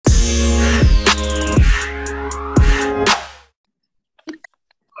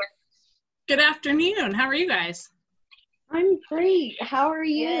afternoon. How are you guys? I'm great. How are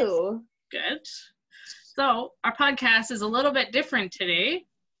you? Good. So our podcast is a little bit different today.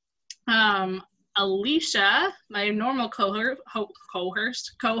 Alicia, my normal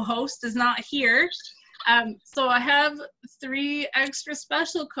co-host is not here. So I have three extra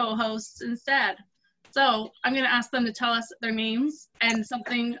special co-hosts instead. So I'm going to ask them to tell us their names and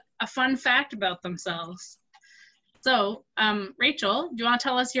a fun fact about themselves. So, Rachel, do you want to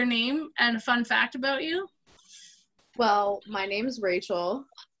tell us your name and a fun fact about you? Well, my name's Rachel,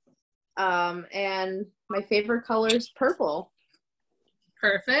 and my favorite color is purple.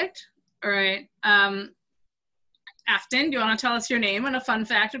 Perfect. All right. Afton, do you want to tell us your name and a fun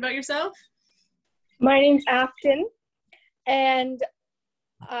fact about yourself? My name's Afton, and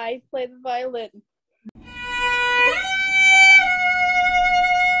I play the violin.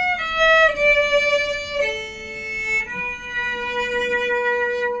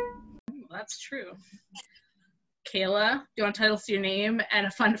 That's true. Kayla, do you want to tell us your name and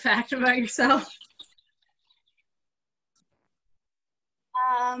a fun fact about yourself?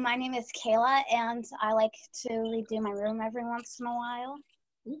 My name is Kayla, and I like to redo my room every once in a while.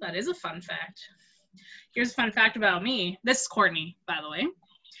 Ooh, that is a fun fact. Here's a fun fact about me. This is Courtney, by the way.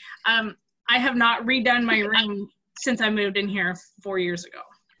 I have not redone my room since I moved in here 4 years ago.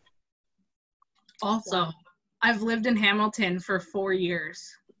 Also, wow. I've lived in Hamilton for 4 years.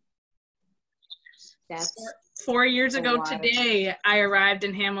 That's 4 years ago today, I arrived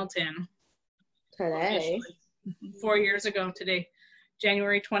in Hamilton. Today? 4 years ago today,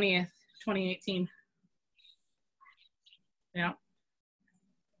 January 20th, 2018. Yeah.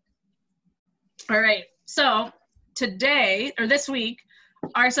 All right. So today, or this week,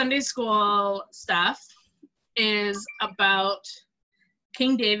 our Sunday school stuff is about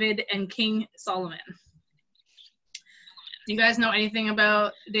King David and King Solomon. Do you guys know anything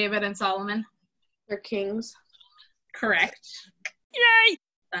about David and Solomon? They're kings. Correct. Yay!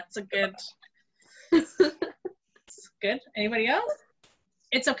 That's a good. Good. Anybody else?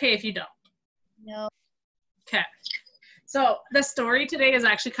 It's okay if you don't. No. Okay. So the story today is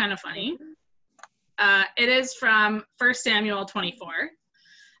actually kind of funny. It is from 1 Samuel 24.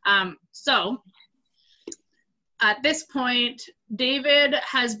 So at this point, David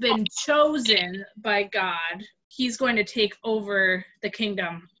has been chosen by God. He's going to take over the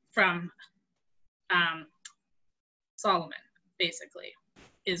kingdom from Solomon, basically,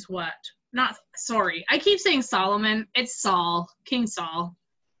 is what. I keep saying Solomon. It's Saul, King Saul,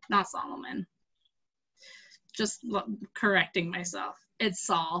 not Solomon. Just correcting myself. It's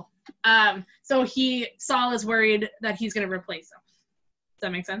Saul. So Saul is worried that he's going to replace him. Does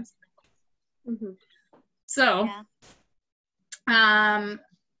that make sense? Mm-hmm. So, yeah.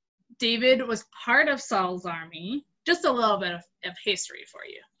 David was part of Saul's army. Just a little bit of history for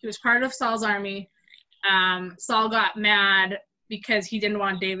you. He was part of Saul's army. Saul got mad because he didn't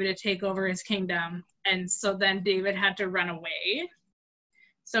want David to take over his kingdom. And so then David had to run away.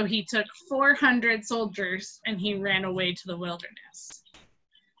 So he took 400 soldiers and he ran away to the wilderness.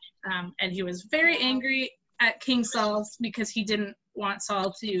 And he was very angry at King Saul because he didn't want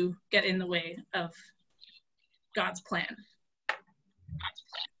Saul to get in the way of God's plan.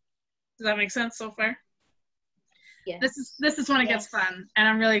 Does that make sense so far? Yeah. This is when it gets fun, and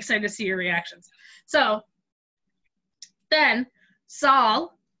I'm really excited to see your reactions. So then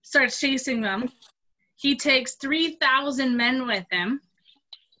Saul starts chasing them. He takes 3,000 men with him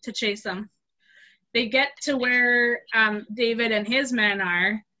to chase them. They get to where David and his men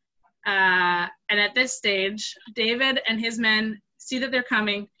are, and at this stage, David and his men see that they're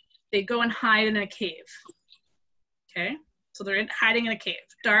coming. They go and hide in a cave. Okay? So they're hiding in a cave.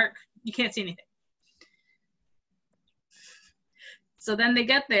 Dark. You can't see anything. So then they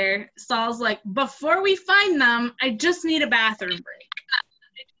get there. Saul's like, before we find them, I just need a bathroom break.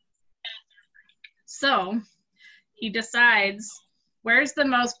 So he decides, where's the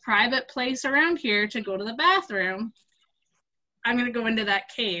most private place around here to go to the bathroom? I'm going to go into that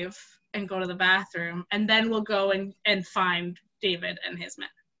cave and go to the bathroom, and then we'll go and find David and his men.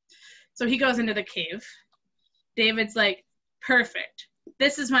 So he goes into the cave. David's like, perfect.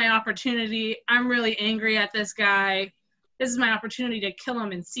 This is my opportunity. I'm really angry at this guy. This is my opportunity to kill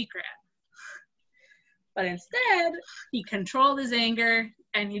him in secret. But instead, he controlled his anger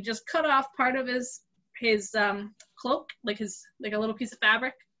and he just cut off part of his cloak, like a little piece of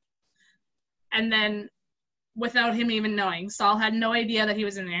fabric. And then without him even knowing, Saul had no idea that he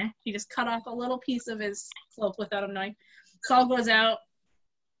was in there. He just cut off a little piece of his cloak without him knowing. Saul goes out.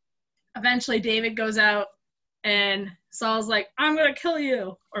 Eventually David goes out and Saul's like, I'm going to kill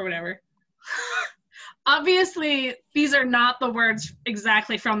you, or whatever. Obviously, these are not the words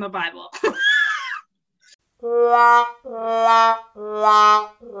exactly from the Bible.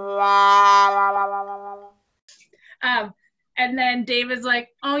 And then David's like,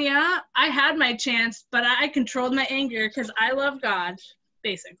 oh yeah, I had my chance, but I controlled my anger because I love God,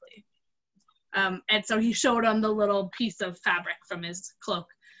 basically. And so he showed him the little piece of fabric from his cloak.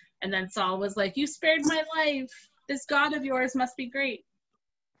 And then Saul was like, you spared my life. This God of yours must be great.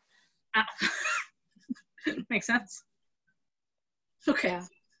 Makes sense? Okay. Yeah.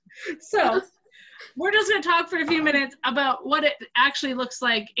 So we're just going to talk for a few minutes about what it actually looks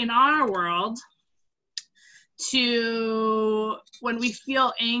like in our world to when we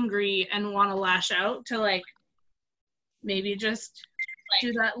feel angry and want to lash out, to like maybe just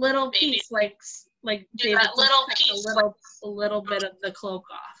do that little piece, like David just took a little bit of the cloak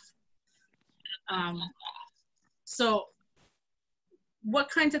off. So what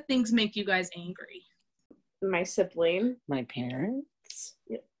kinds of things make you guys angry? My sibling. My parents.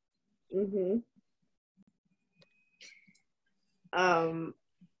 Yep.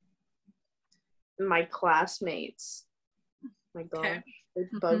 My classmates. My gosh, Okay. they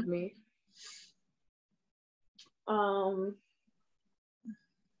bug me. I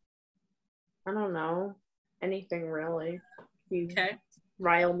don't know. Anything really. You Okay.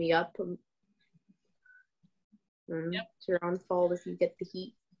 rile me up. Yep. It's your own fault if you get the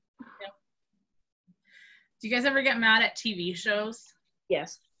heat. Yep. Do you guys ever get mad at TV shows?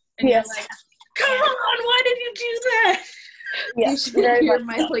 Yes. And Yes. you're like, come on, why did you do that? Yes, You should very hear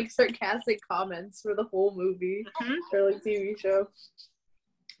much. my like sarcastic comments for the whole movie or like TV show.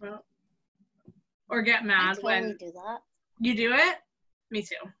 Well, or get I mad totally when do that. you do it? Me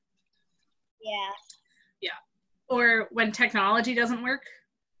too. Yeah. Or when technology doesn't work,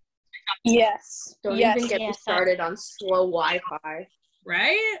 Yes. Don't Yes. even get me Yes, started on slow Wi-Fi.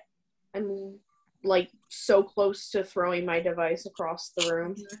 right? I'm like so close to throwing my device across the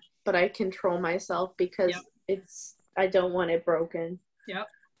room, but I control myself because Yep. I don't want it broken. Yep.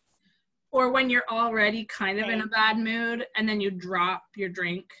 Or when you're already kind of in a Same. bad mood and then you drop your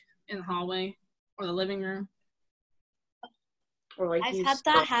drink in the hallway or the living room. Or like I've you had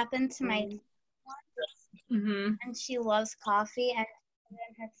that happen to my Mm-hmm. and she loves coffee and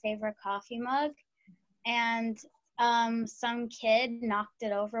in her favorite coffee mug, and some kid knocked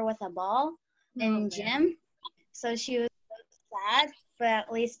it over with a ball in gym, so she was so sad, but at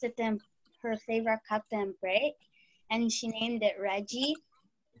least her favorite cup didn't break, and she named it Reggie.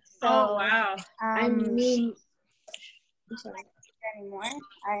 So Oh, wow. I mean, I'm I sorry. don't teach anymore.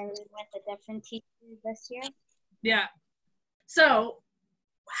 I'm with a different teacher this year. Yeah. So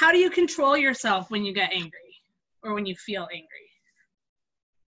how do you control yourself when you get angry or when you feel angry?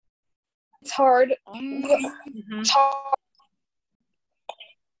 It's hard. Mm-hmm.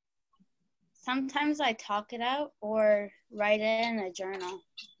 Sometimes I talk it out or write it in a journal.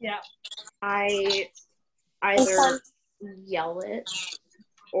 Yeah. I either yell it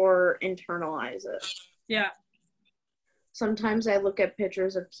or internalize it. Yeah. Sometimes I look at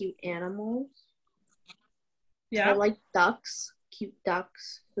pictures of cute animals. I Yeah. like ducks, cute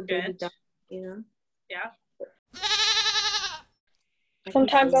ducks, the baby Good. ducks, you know. Yeah.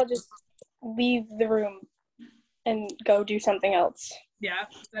 Sometimes I'll just leave the room and go do something else. Yeah.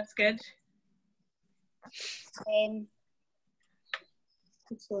 That's good. Same.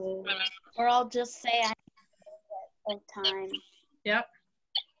 So, Or I'll just say I need a time. Yep.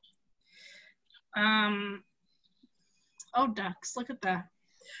 Oh, ducks. Look at that.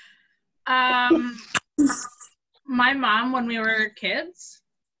 My mom, when we were kids,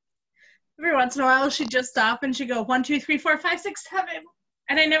 every once in a while she'd just stop and she'd go 1, 2, 3, 4, 5, 6, 7,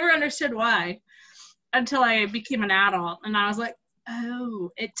 and I never understood why until I became an adult, and I was like,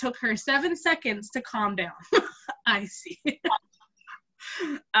 oh, it took her 7 seconds to calm down. I see.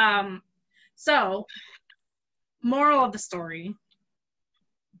 So moral of the story: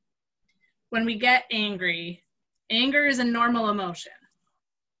 when we get angry, anger is a normal emotion,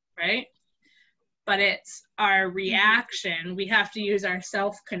 right? But it's our reaction. We have to use our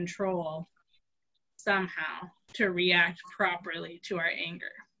self-control somehow to react properly to our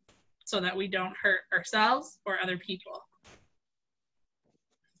anger so that we don't hurt ourselves or other people.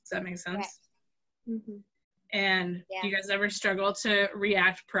 Does that make sense? Right. mm-hmm. And Yeah. do you guys ever struggle to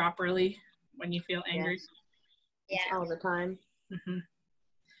react properly when you feel angry? Yes. Yeah. All the time. Mm-hmm.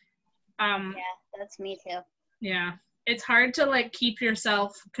 Yeah, that's me too. Yeah. It's hard to like keep your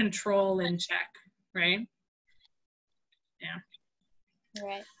self-control in check, right? Yeah.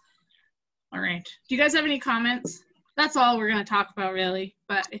 Right. All right. Do you guys have any comments? That's all we're going to talk about, really.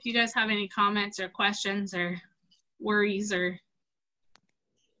 But if you guys have any comments or questions or worries or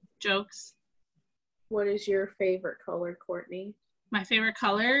jokes. What is your favorite color, Courtney? My favorite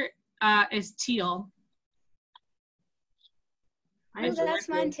color is teal. I have That's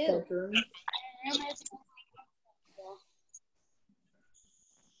a mine big too. bedroom. My room is-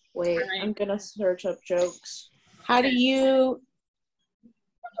 Wait, Alright. I'm gonna search up jokes. How do you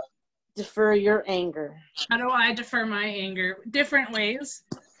defer your anger? How do I defer my anger? Different ways.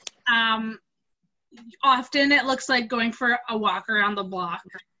 Often it looks like going for a walk around the block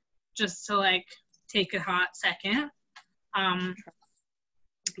just to like take a hot second.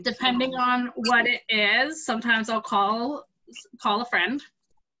 Depending on what it is, sometimes I'll call a friend.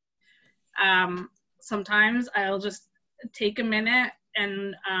 Sometimes I'll just take a minute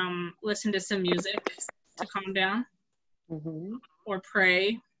and listen to some music to calm down, Mm-hmm. or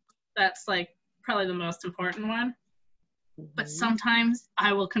pray. That's like probably the most important one. But sometimes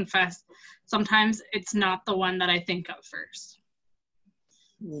I will confess, sometimes it's not the one that I think of first.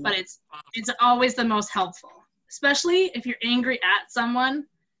 But it's always the most helpful. Especially if you're angry at someone,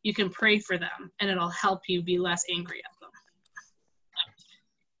 you can pray for them and it'll help you be less angry at them.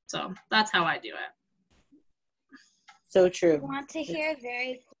 So that's how I do it. So I true. want to hear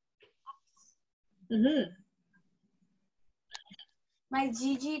very. Mm-hmm. My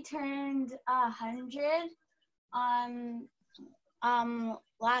Gigi turned 100 on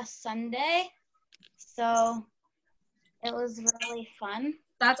last Sunday, so it was really fun.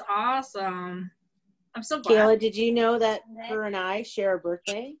 That's awesome. I'm so glad. Kayla, did you know that her and I share a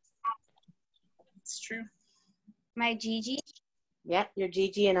birthday? It's true. My Gigi. Yeah, your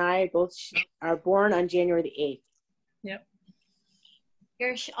Gigi and I both are born on January the 8th. Yep.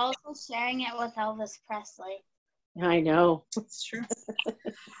 You're also sharing it with Elvis Presley. I know. It's true.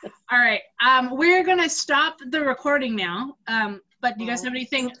 All right. We're gonna stop the recording now. But do you guys have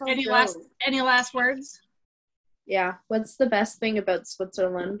anything? Any last words? Yeah. What's the best thing about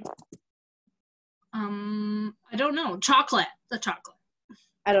Switzerland? I don't know. Chocolate. The chocolate.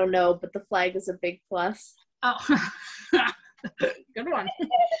 I don't know, but the flag is a big plus. Oh, good one.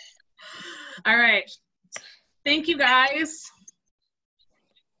 All right. Thank you, guys.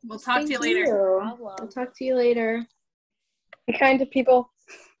 We'll talk to you later. I'll talk to you later. Be kind to people.